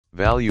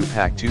Value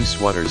Pack 2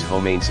 Swatters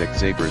Homeinsect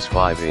Zabers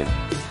 5 in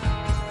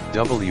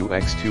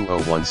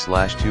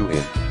WX201/2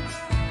 in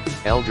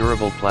L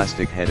Durable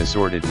Plastic Head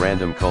Assorted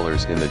Random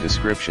Colors in the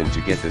description to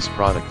get this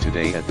product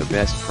today at the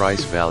best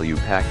price. Value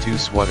Pack 2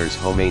 Swatters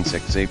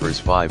Homeinsect Zabers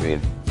 5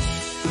 in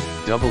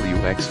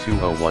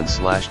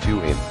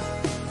WX201/2 in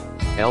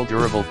L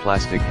Durable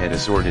Plastic Head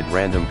Assorted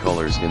Random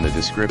Colors in the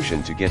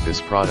description to get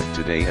this product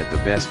today at the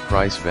best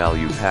price.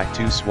 Value Pack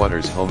 2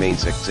 Swatters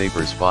Homeinsect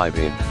Zabers 5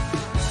 in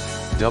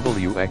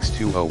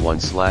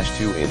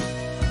WX201/2 in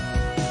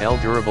L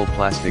Durable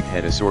Plastic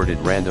Head Assorted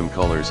Random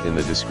Colors in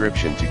the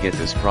description to get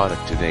this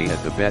product today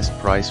at the best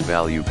price.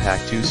 Value Pack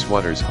 2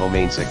 Swatters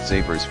Homeinsect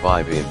Zabers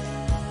 5 in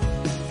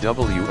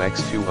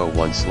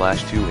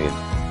WX201/2 in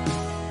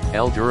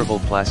L Durable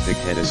Plastic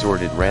Head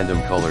Assorted Random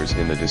Colors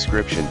in the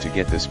description to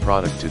get this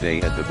product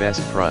today at the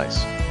best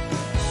price.